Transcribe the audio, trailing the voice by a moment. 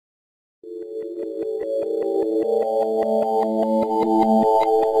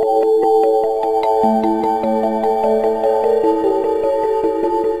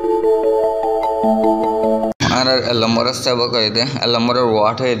Elamora sabak ide elamora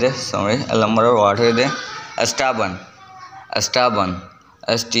what ide sorry elamora what ide stubborn stubborn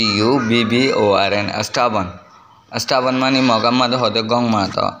stubborn mani mogam made hode gong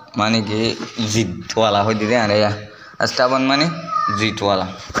mata mani ki zid wala hodi de are ya stubborn mani zid wala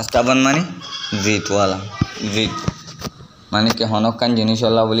zid mani ke honokkan jinis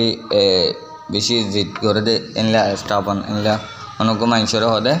wala boli beshi zid gore de enla stubborn enla honoko manchore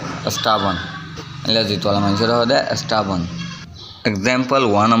hode stubborn enla zid wala manchore hode stubborn example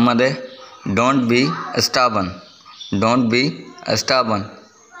 1 amade don't be stubborn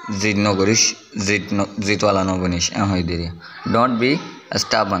zid no gorish zid wala no bonish hoy diria don't be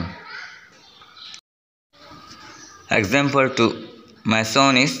stubborn. Example 2 my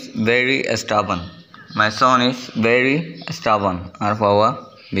son is very stubborn ar pawa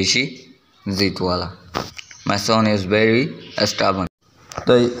beshi zid wala my son is very stubborn.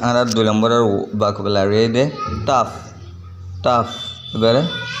 তো আমরা 2 নম্বরের vocabulary দে tough এবারে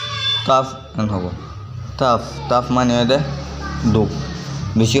tough N হবো tough মানে দে দুঃখ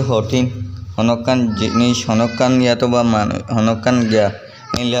বেশি কঠিন হনকান জিনিস হনকান ইয়াতো বা মানে হনকান গিয়া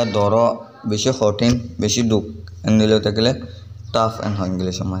নিলা দর বেশি কঠিন বেশি দুঃখ এন দিলে থাকলে tough এন হয়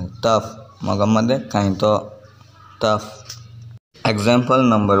ইংলিশে মানে tough মগমাদে কাইতো tough. Example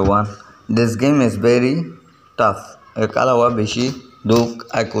number 1 this game is very tough একলাওয়া বেশি দুঃখ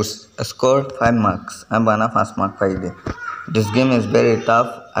I could score 5 marks আমি বানা 5 mark pi they this game is very tough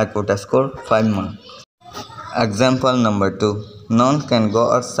I could score 5 marks. Example number 2 none can go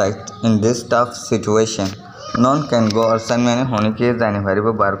outside in this tough situation none can go outside মানে হনিকে জানি পারিব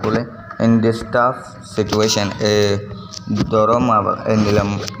বার করলে in this tough situation দরো মা এন্দিলাম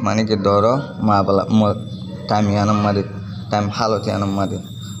মানে কি দরো মা বলা টাইম ইয়ানম মাদি টাইম হালতি ইয়ানম মাদি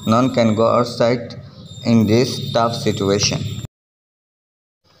none can go outside in this tough situation.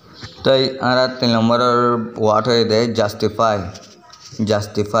 তাই আমরা 3 নম্বরের ওয়ার্ড হয়ে দেয়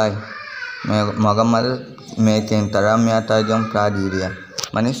জাস্টিফাই মগমাদ মেকেন তারা মিয়া তাইজম প্রাদিরিয়া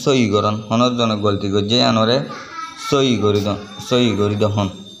মানে সই করন হনর জন গলতি গজে আনরে সই করি দহন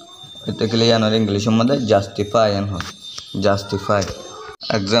এটা কেলে আনরে ইংলিশের মধ্যে জাস্টিফাই এন হয় justify.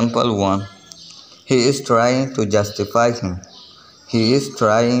 Example 1 he is trying to justify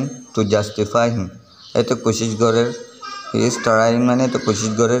him এতে কোশিশ করে he is trying মানে তো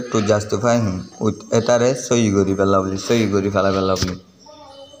কোশিশ করে to justify him with এটারে সই করি ফেলা বলি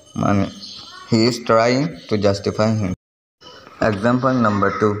মানে he is trying to justify him. Example number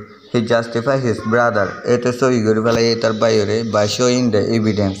 2 he justify his brother এতে সই করি ফেলা এটার বাইরে by showing the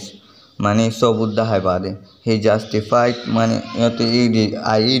evidence মানে সবুত দেখায় বাদে he justified মানে এতে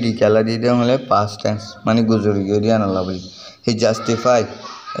id খেলা দিতে হলে past tense মানে গুজরি গরি আনলা বলি he justified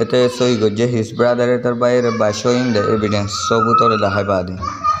এতে সই গজে his brother এটার বাইরে by showing the evidence সবুতরে দেখায় বাদে.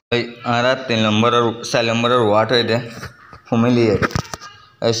 এই আর 3 নম্বরের 4 নম্বরের ওয়ার্ড হই দে humiliate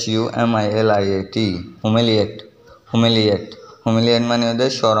humiliate মানে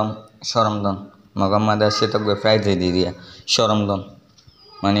ওদের শরমদন মগমাদা সেটা প্রাইজ দিয়ে দিয়া শরমদন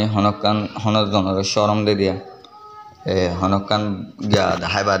মানে হনজনের শরম দিয়ে দিয়া হনকান গিয়া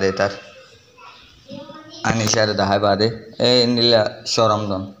দেখাই বাদে তার আনিসারে দেখাই বাদে নিলা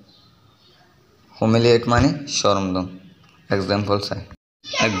শরমদন humiliate মানে শরমদন.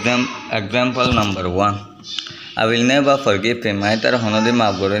 Example number 1 I will never forgive him I tar honode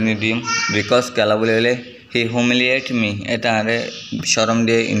maaf gore ni dim because kala bolele he humiliate me eta are shorom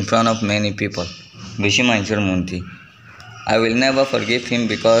de in front of many people beshi manchor munti I will never forgive him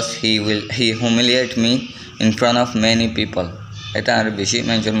because he humiliate me in front of many people eta are beshi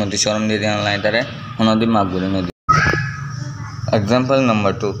manchor munti shorom de dian line tare honode maaf gore ni. Example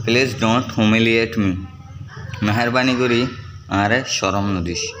number 2 please don't humiliate me meharbani kori are shorom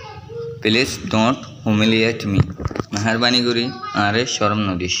nodish please don't humiliate me মেহরবানি করি আরে শরম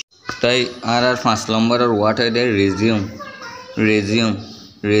নদিস. তাই আর 5 নম্বরের word হইদে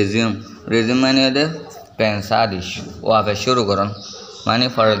resume মানে হইদে পেন্সা this ওয়াবে শুরু করন মানে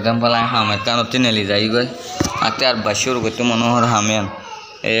ফর এক্সাম্পল আই হামে কানতে নেলি যাই গই আতে আর বা শুরু করতে মনোহর হামেন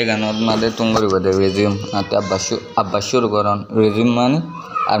এই গানত মাদে তুঙ্গরি বদে রেজিউম আতে আব্বা শুরু করন রেজিউম মানে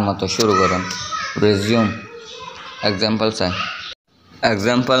আর মতো শুরু করন resume.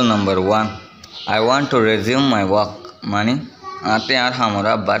 Example number 1 I want to resume my work মানে আতে আর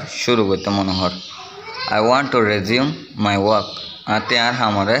হামরা বার শুরু করতে মনোহর I want to resume my work আতে আর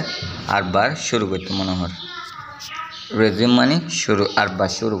হামরে আর বার শুরু করতে মনোহর resume মানে শুরু আর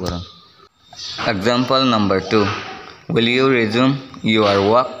বার শুরু করুন. Example number 2 will you resume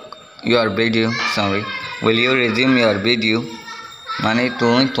your video will you resume your video মানে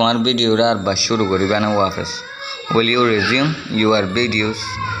তুমি তোমার ভিডিওটা আবার শুরু করিবে না ওয়াপস will you resume your video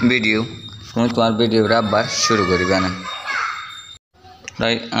তুমি তোমার ভিডিওটা আবার শুরু করিবে না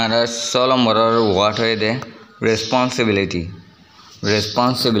তাই আর 16 নম্বরের ওয়ার্ড হয়ে দে রেসপন্সিবিলিটি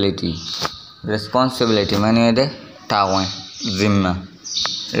মানে হয়ে দে টাওয়ান জিম্মা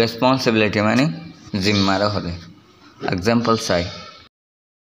রেসপন্সিবিলিটি মানে জিম্মার হলে এক্সাম্পল চাই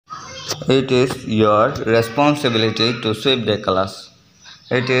It is your responsibility to sweep the class.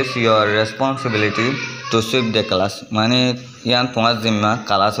 It is your responsibility to sweep the class. माने यहाँ तुम्हारा जिम्मा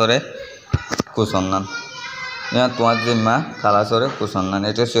क्लास और कुसन्नन यहाँ तुम्हारा जिम्मा क्लास और कुसन्नन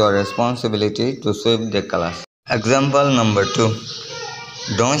It is your responsibility to sweep the class. Example number 2.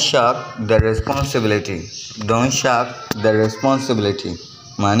 Don't shirk the responsibility. Don't shirk the responsibility.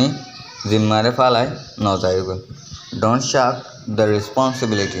 माने जिम्मारे फालाय न जाएगा. Don't shirk the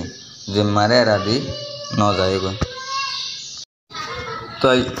responsibility. जिम्मारे राधी न जाएगा तो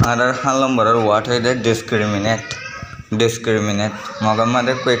आर हाल नंबर वाट है दे डिस्क्रिमिनेट मगर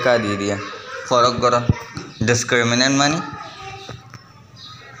मारे कोई का दी दिया फरक गरम डिस्क्रिमिनेट मानी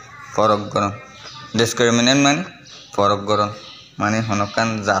फरक गरम डिस्क्रिमिनेट मानी फरक गरम मानी हनकान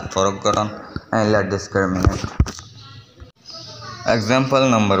जात फरक गरम ऐला डिस्क्रिमिनेट एग्जांपल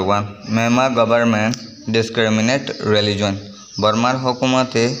नंबर 1 मेमा गवर्नमेंट डिस्क्रिमिनेट रिलीजन बर्मार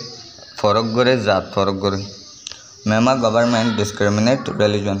हुकूमते फरक करे जात फरक करे मेमा गवर्नमेंट डिस्क्रिमिनेट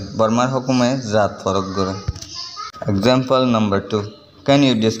रिलीजन बर्मार हुकुमे जात फरक करे example number 2 can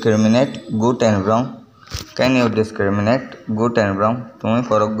you discriminate good and wrong तुम्हें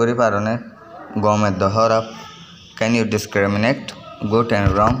फरक करी पारने गमे दहराप can you discriminate good and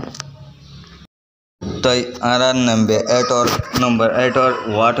wrong तो आर नंबर 8 और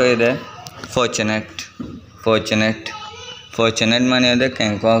व्हाट है दे फॉर्चुनेट माने दे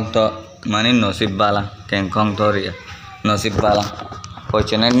केंकोंग तो मानी नसीब वाला केंकोंग तो रिया नसीब वाला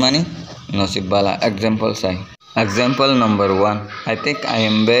फॉर्चुनेट मानी नसीब वाला example number 1 I think I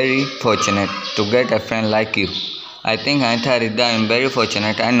am very fortunate to get a friend like you I think I am very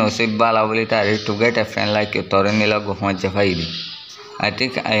fortunate I नसीब वाला बोली तारी to get a friend like you तोरे नीला गुफा जफाई I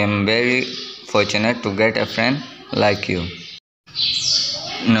think I am very fortunate to get a friend like you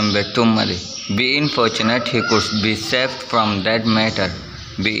number 2 मारी being fortunate he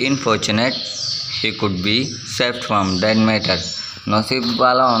could be saved from that matter नसीब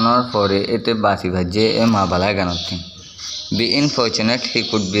वाला honour for एते बासी भजे ए मा भला गनथि being fortunate he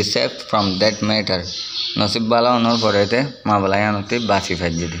could be saved from that matter नसीब वाला ऑनर फॉर एते मा भला गनथि बासी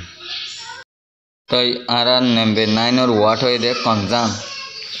भजे दे तो आरा नंबर 9 और व्हाट होय दे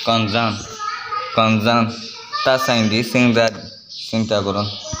कंजान ता साइंदी चिंता करन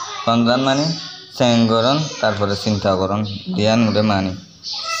कंजान माने सेंगरन तारपरे चिंता करन ध्यान मुदे माने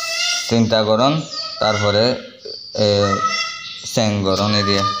चिंता करन तारपरे सेंगरन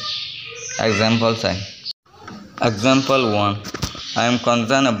एरिया एग्जांपल चाइ example 1 I am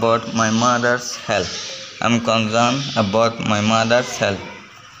concerned about my mother's health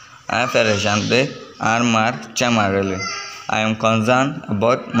I परेशान बे आर मार चमारले I am concerned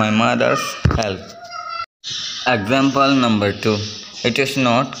about my mother's health example number 2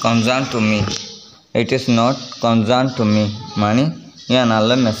 It is not concerned to me मानी या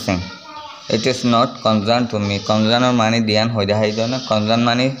नाले missing It is not concerned to me concern और मानी ध्यान हो जाए जो ना concern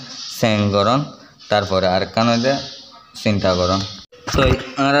मानी सेंगरन तारपरे आर कानो दे चिंता करन तो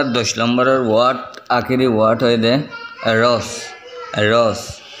आरा 10 नंबर वर्ड आखिरी वर्ड होय दे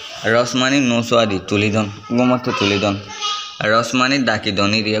रस मानी नोसवादी तुलिदन गुमते तुलिदन रस मानी डाकी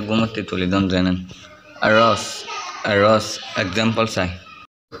दनी दिया गुमते तुलिदन जेनेन रस एग्जांपल चाइ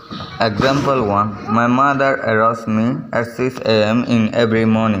Example 1 My mother arose me at 6 a.m. in every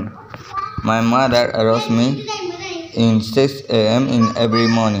morning My mother arose me in 6 a.m. in every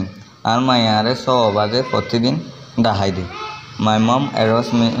morning আর মায়ারে 6 বাজে প্রতিদিন দাহাই দি My mom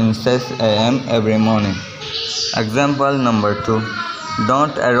arose me in 6 a.m. every morning Example number 2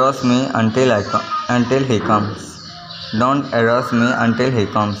 Don't arose me until he comes Don't arose me until he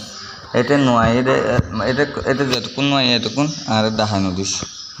comes এতে নোয়াই দে এতে যেতকুন নোয়াই এতকুন আর দাহাই নদিস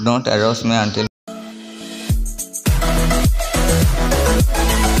Don't arrouse me until